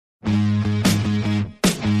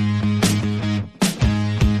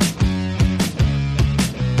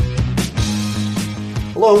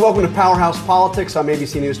Hello and welcome to Powerhouse Politics. I'm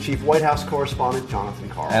ABC News Chief White House Correspondent Jonathan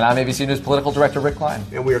Karl. And I'm ABC News Political Director Rick Klein.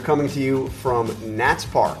 And we are coming to you from Nats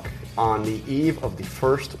Park on the eve of the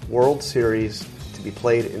first World Series to be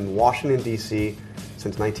played in Washington, D.C.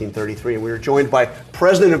 since 1933. And we are joined by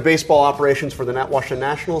President of Baseball Operations for the Washington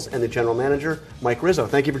Nationals and the General Manager, Mike Rizzo.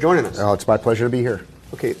 Thank you for joining us. Oh, it's my pleasure to be here.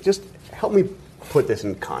 Okay, just help me put this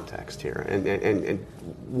in context here and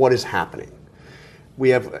what is happening.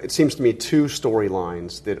 We have, it seems to me, two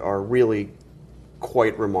storylines that are really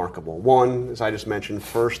quite remarkable. One, as I just mentioned,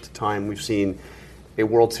 first time we've seen a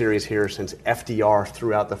World Series here since FDR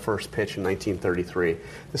threw out the first pitch in 1933.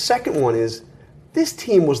 The second one is this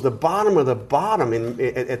team was the bottom of the bottom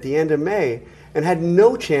at the end of May and had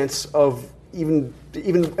no chance of even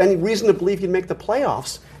any reason to believe you'd make the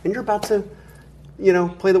playoffs, and you're about to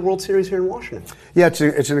play the World Series here in Washington. Yeah,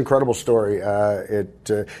 it's an incredible story. We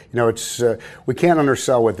can't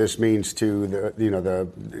undersell what this means to the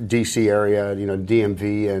D.C. area,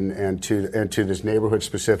 DMV, and to this neighborhood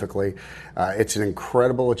specifically. It's an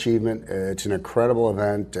incredible achievement. It's an incredible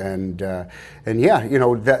event, but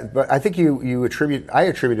I think I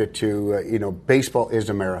attribute it to baseball is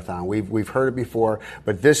a marathon. We've heard it before,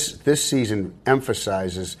 but this season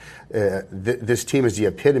emphasizes this team is the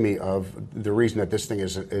epitome of the reason that this thing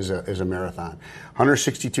is a marathon.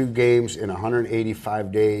 162 games in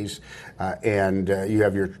 185 days, and you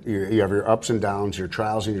have your ups and downs, your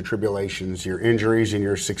trials and your tribulations, your injuries and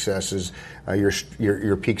your successes,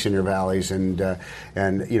 your peaks and your valleys, and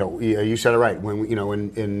you said it right.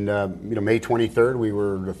 When in May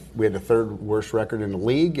 23rd, we had the third worst record in the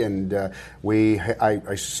league, and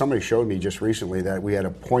somebody showed me just recently that we had a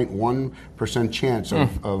 0.1% chance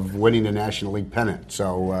of winning the National League pennant.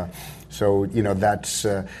 So that's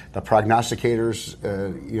the prognosticators.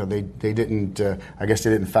 They didn't. I guess they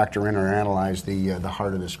didn't factor in or analyze the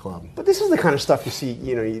heart of this club. But this is the kind of stuff you see.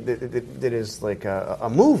 That is like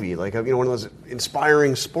a movie, like one of those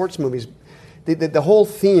inspiring sports movies. The whole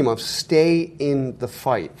theme of stay in the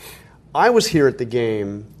fight. I was here at the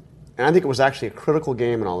game, and I think it was actually a critical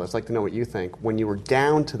game and all this. I'd like to know what you think. When you were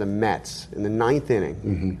down to the Mets in the ninth inning.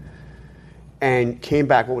 Mm-hmm. And came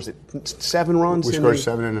back, what was it, 7 runs? We scored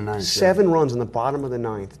 7 in the ninth. 7 runs in the bottom of the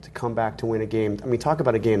ninth to come back to win a game. I mean, talk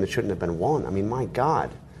about a game that shouldn't have been won. I mean, my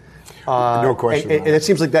God. No question. And it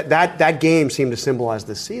seems like that game seemed to symbolize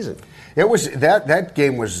this season. It was that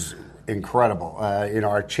game was incredible.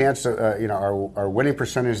 Our chance, our winning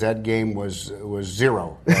percentage that game was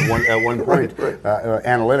 0 at one point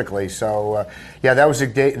analytically. So that was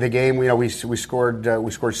the game. We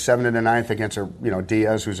scored 7 in the ninth against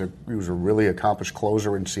Diaz, who was a really accomplished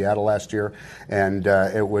closer in Seattle last year, and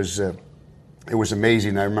it was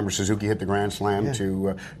amazing. I remember Suzuki hit the grand slam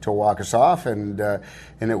to walk us off, and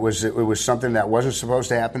it was something that wasn't supposed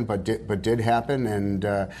to happen, but did happen. And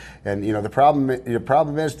the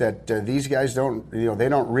problem is that these guys don't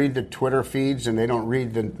read the Twitter feeds, and they don't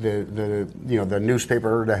read the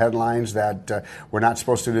newspaper, the headlines that we're not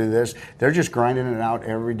supposed to do this. They're just grinding it out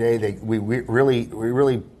every day. We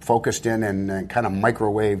really focused in and kind of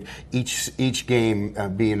microwaved each game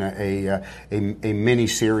being a mini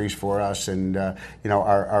series for us. And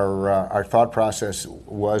our thought process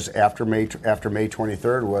was after May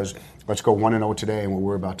 23rd was let's go 1-0 today and we'll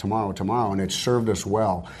worry about tomorrow, and it served us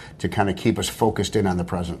well to kind of keep us focused in on the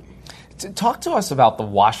present. Talk to us about the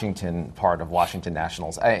Washington part of Washington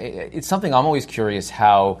Nationals. It's something I'm always curious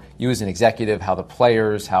how you as an executive, how the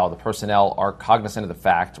players, how the personnel are cognizant of the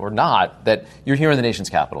fact or not that you're here in the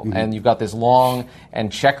nation's capital. Mm-hmm. And you've got this long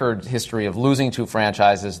and checkered history of losing 2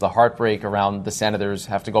 franchises, the heartbreak around the Senators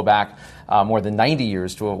have to go back more than 90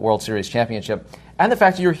 years to a World Series championship. And the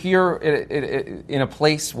fact that you're here in a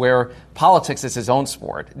place where politics is its own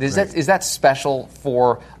sport. Is that special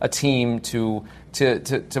for a team to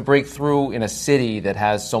break through in a city that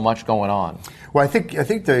has so much going on? Well, I think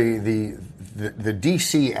the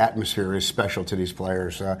D.C. atmosphere is special to these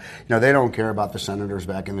players. They don't care about the Senators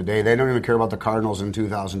back in the day. They don't even care about the Cardinals in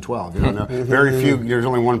 2012. Very few. There's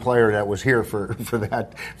only one player that was here for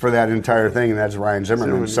that entire thing, and that's Ryan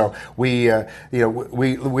Zimmerman. So we're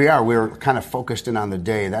kind of focused in on the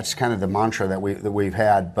day. That's kind of the mantra that we've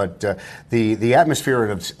had. But the atmosphere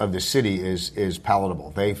of the city is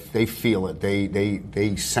palatable. They feel it.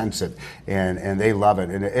 They sense it, and they love it.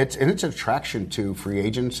 And it's an attraction to free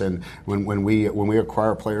agents. And when we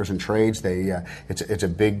acquire players in trades, it's a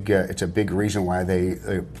big reason why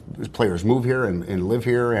players move here and live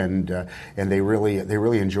here, and they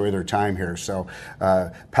really enjoy their time here. So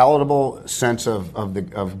palatable sense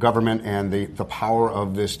of government and the power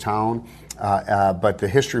of this town. But the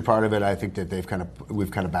history part of it, I think that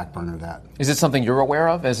we've kind of backburnered that. Is it something you're aware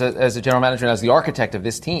of as a general manager and as the architect of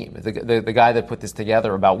this team, the guy that put this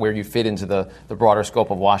together, about where you fit into the broader scope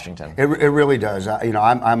of Washington? It really does.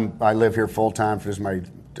 I live here full time. This is my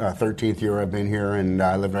 13th year I've been here, and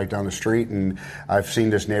I live right down the street, and I've seen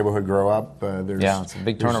this neighborhood grow up. It's a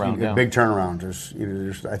big turnaround. Big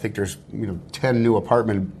turnaround. I think there's 10 new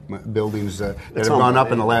apartment buildings that have gone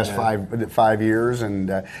up in the last 5 years, and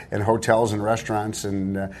hotels and restaurants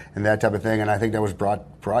and that type of thing. And I think that was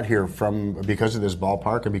brought here because of this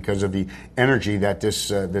ballpark and because of the energy that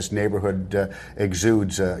this neighborhood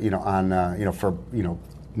exudes. For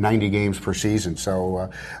 90 games per season. So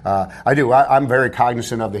I do. I'm very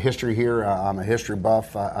cognizant of the history here. I'm a history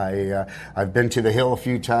buff. I've been to the Hill a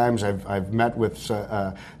few times. I've met with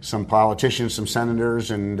some politicians, some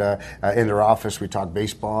senators, and in their office we talk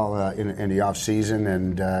baseball in the off season.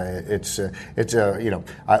 And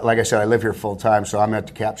like I said, I live here full time, so I'm at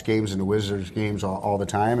the Caps games and the Wizards games all the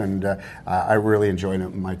time, and I really enjoy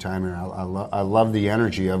my time here. I love the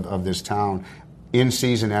energy of this town, in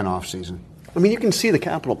season and off season. I mean, you can see the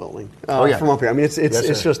Capitol building from up here. I mean,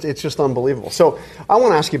 it's just unbelievable. So I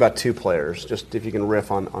want to ask you about two players, just if you can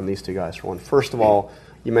riff on these two guys for one. First of all,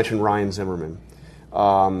 you mentioned Ryan Zimmerman.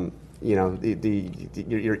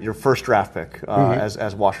 Your first draft pick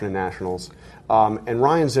as Washington Nationals, and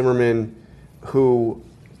Ryan Zimmerman, who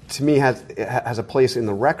to me has a place in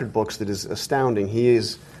the record books that is astounding. He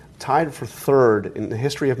is tied for third in the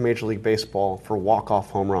history of Major League Baseball for walk-off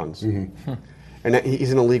home runs. Mm-hmm. And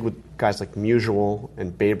he's in a league with guys like Musial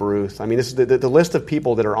and Babe Ruth. I mean, this is the list of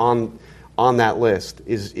people that are on that list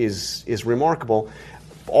is remarkable.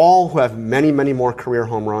 All who have many, many more career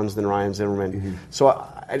home runs than Ryan Zimmerman. Mm-hmm. So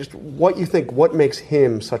what makes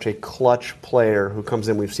him such a clutch player who comes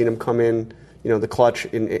in? We've seen him come in, the clutch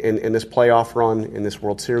in this playoff run, in this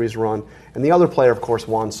World Series run. And the other player, of course,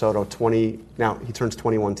 Juan Soto, now he turns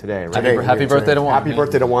 21 today, right? Happy birthday to Juan. Happy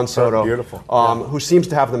birthday to Juan Soto. Beautiful. Who seems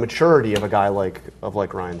to have the maturity of a guy like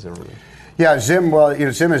Ryan Zimmerman. Yeah, Zim. Well,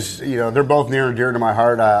 Zim is. They're both near and dear to my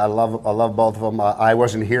heart. I love both of them. I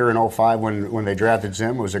wasn't here in 2005 when they drafted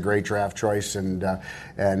Zim. It was a great draft choice, and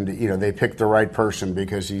they picked the right person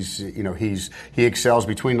because he excels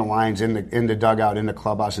between the lines in the dugout, in the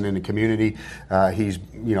clubhouse, and in the community. He's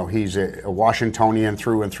a Washingtonian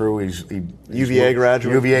through and through. He's UVA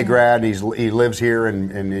graduate. UVA grad. He lives here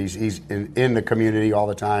and he's in the community all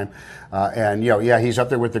the time. He's up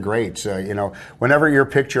there with the greats. Whenever your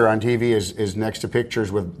picture on TV is next to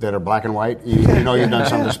pictures that are black and white, you've done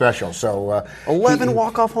something special. So 11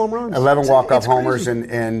 walk-off home runs. 11 walk-off homers,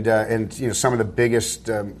 and some of the biggest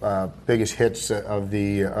hits of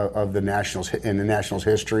the Nationals in the Nationals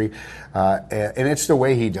history, and it's the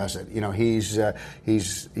way he does it.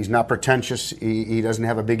 He's not pretentious. He doesn't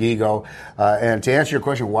have a big ego. And to answer your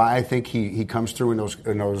question, why I think he comes through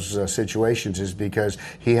in those situations is because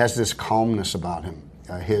he has this calmness about him.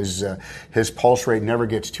 His pulse rate never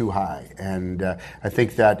gets too high, and I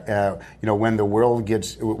think that when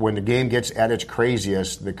the game gets at its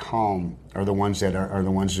craziest, the calm are the ones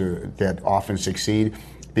that often succeed,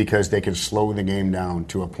 because they can slow the game down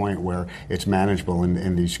to a point where it's manageable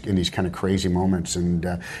in these kind of crazy moments,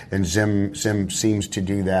 and Zim seems to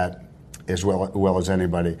do that as well as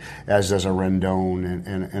anybody, as does a Rendon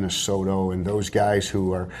and a Soto, and those guys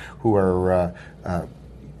who are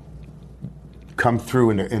come through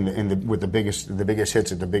with the biggest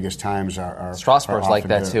hits at the biggest times are Strasburg's are like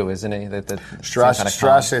that good. too, isn't he?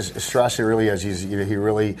 Strauss really is. He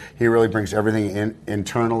really brings everything in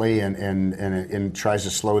internally and tries to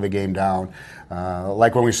slow the game down.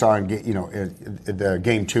 Like when we saw in the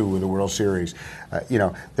game 2 of the World Series,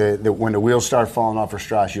 when the wheels start falling off for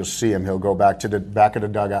Strauss, you'll see him. He'll go back to the back of the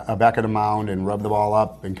dugout, back of the mound, and rub the ball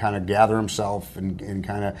up and kind of gather himself and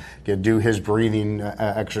kind of do his breathing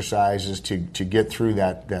exercises to get through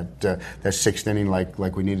that sixth inning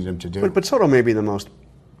like we needed him to do. But Soto may be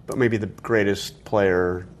maybe the greatest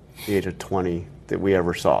player at the age of 20 that we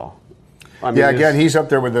ever saw. I mean, again, he's up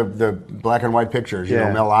there with the black and white pictures.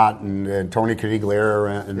 Mel Ott and Tony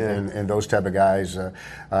Canigliere and those type of guys.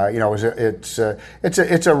 It's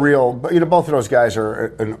a real. Both of those guys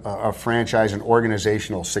are a franchise and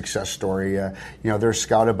organizational success story. They're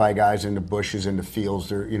scouted by guys in the bushes, in the fields.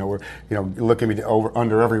 We're looking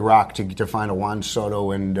under every rock to find a Juan Soto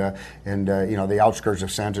and the outskirts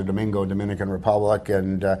of Santo Domingo, Dominican Republic,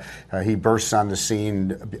 and he bursts on the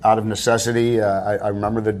scene out of necessity. I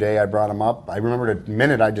remember the day I brought him up. up. I remember the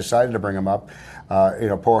minute I decided to bring him up,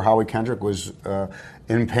 poor Howie Kendrick was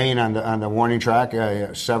in pain on the warning track,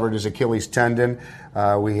 severed his Achilles tendon.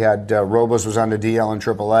 We had Robles was on the DL in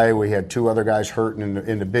AAA. We had 2 other guys hurt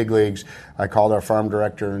in the big leagues. I called our farm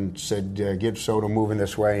director and said, "Get Soto moving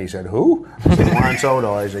this way." He said, "Who?" I said, "Juan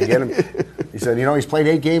Soto." I said, "Get him." He said, "He's played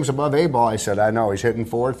 8 games above A-ball." I said, "I know. He's hitting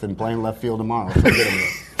 4th and playing left field tomorrow. So get him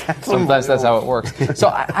there." Sometimes that's how it works. So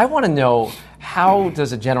I want to know, how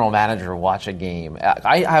does a general manager watch a game?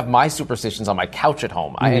 I have my superstitions on my couch at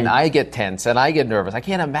home, and I get tense and I get nervous. I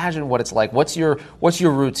can't imagine what it's like. What's your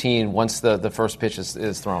routine once the first pitch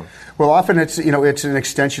is thrown? Well, often it's an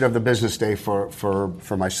extension of the business day for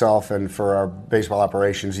myself and for our baseball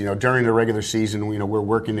operations. During the regular season, we're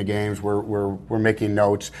working the games, we're making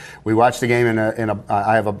notes. We watch the game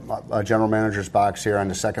I have a general manager's box here on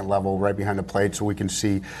the second level, right behind the plate, so we can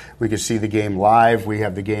see the game live. We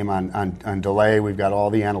have the game on delay. We've got all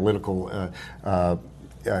the analytical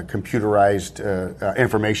computerized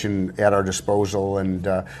information at our disposal, and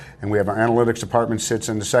we have our analytics department sits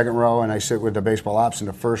in the second row, and I sit with the baseball ops in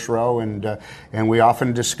the first row, and we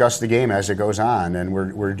often discuss the game as it goes on, and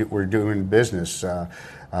we're doing business.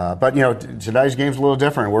 But today's game's a little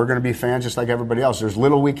different. We're going to be fans just like everybody else. There's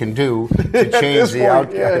little we can do to change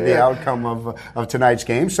the outcome of tonight's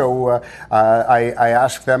game. So I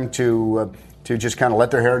ask them to just kind of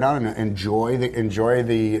let their hair down and enjoy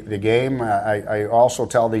the game. I also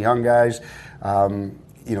tell the young guys,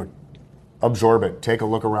 absorb it. Take a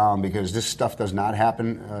look around, because this stuff does not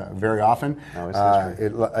happen very often.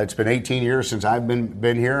 It's been 18 years since I've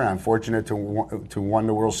been here. I'm fortunate to won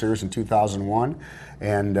the World Series in 2001,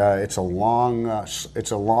 and it's a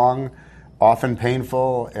long, often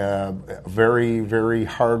painful, very, very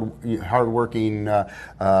hard-working,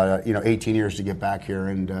 18 years to get back here,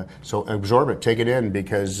 and so absorb it, take it in,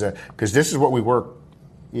 because this is what we work,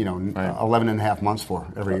 11 and a half months for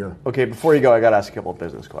every year. Okay, before you go, I got to ask a couple of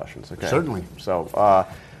business questions. Okay, certainly. So,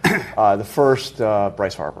 the first,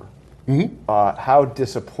 Bryce Harper. Mm-hmm. How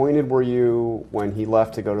disappointed were you when he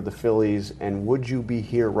left to go to the Phillies, and would you be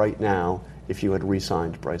here right now if you had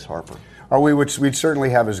re-signed Bryce Harper? We'd certainly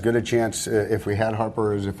have as good a chance if we had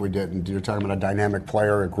Harper as if we didn't. You're talking about a dynamic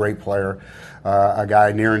player, a great player, a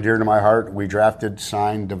guy near and dear to my heart. We drafted,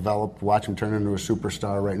 signed, developed, watched him turn into a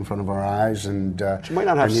superstar right in front of our eyes. And but you might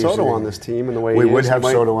not have Soto on this team in the way we would have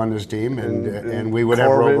Soto on this team, and we would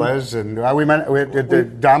Corbin. have Robles, and the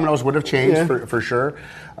dominoes would have changed for sure.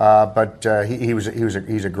 But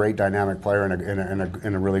he's a great dynamic player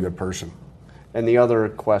and a really good person. And the other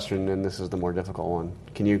question, and this is the more difficult one,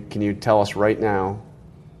 can you tell us right now,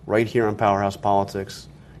 right here on Powerhouse Politics,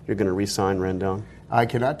 you're going to re-sign Rendon? I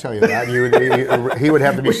cannot tell you that. He would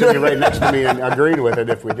have to be sitting right next to me and agreeing with it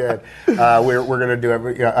if we did. We're going to do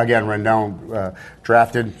it again. Rendon,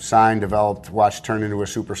 drafted, signed, developed, watched turn into a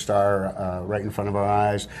superstar right in front of our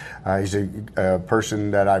eyes. He's a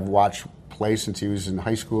person that I've watched play since he was in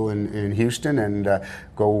high school in Houston, and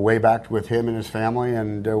go way back with him and his family.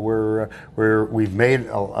 And we've made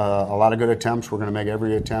a lot of good attempts. We're going to make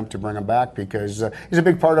every attempt to bring him back, because he's a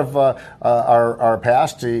big part of our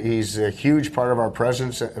past. He's a huge part of our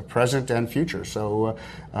present and future. So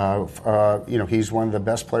he's one of the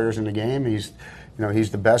best players in the game. He's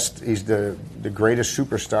the best. He's the greatest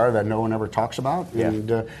superstar that no one ever talks about.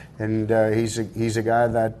 Yeah. And he's a guy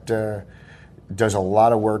that does a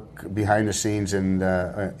lot of work behind the scenes in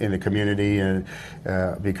the community, and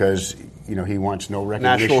because he wants no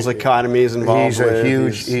recognition. Nationals Academy is involved.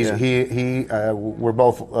 He's a huge. We're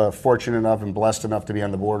both fortunate enough and blessed enough to be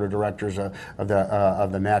on the board of directors of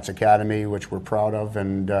the Nats Academy, which we're proud of.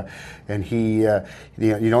 And he,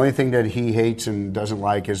 the only thing that he hates and doesn't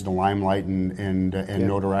like is the limelight and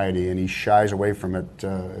notoriety, and he shies away from it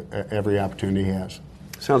every opportunity he has.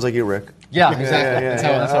 Sounds like you, Rick. Yeah, exactly.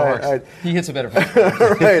 That's how it works. Right. He hits a better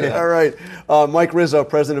point. All right. Mike Rizzo,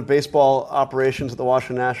 president of baseball operations at the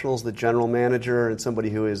Washington Nationals, the general manager, and somebody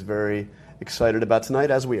who is very excited about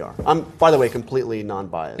tonight, as we are. I'm, by the way, completely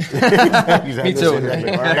non-biased. Me too.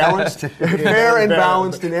 Balanced, fair and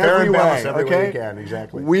balanced in every way. Okay, we can.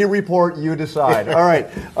 Exactly. We report, you decide. All right.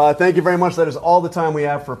 Thank you very much. That is all the time we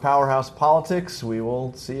have for Powerhouse Politics. We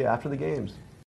will see you after the games.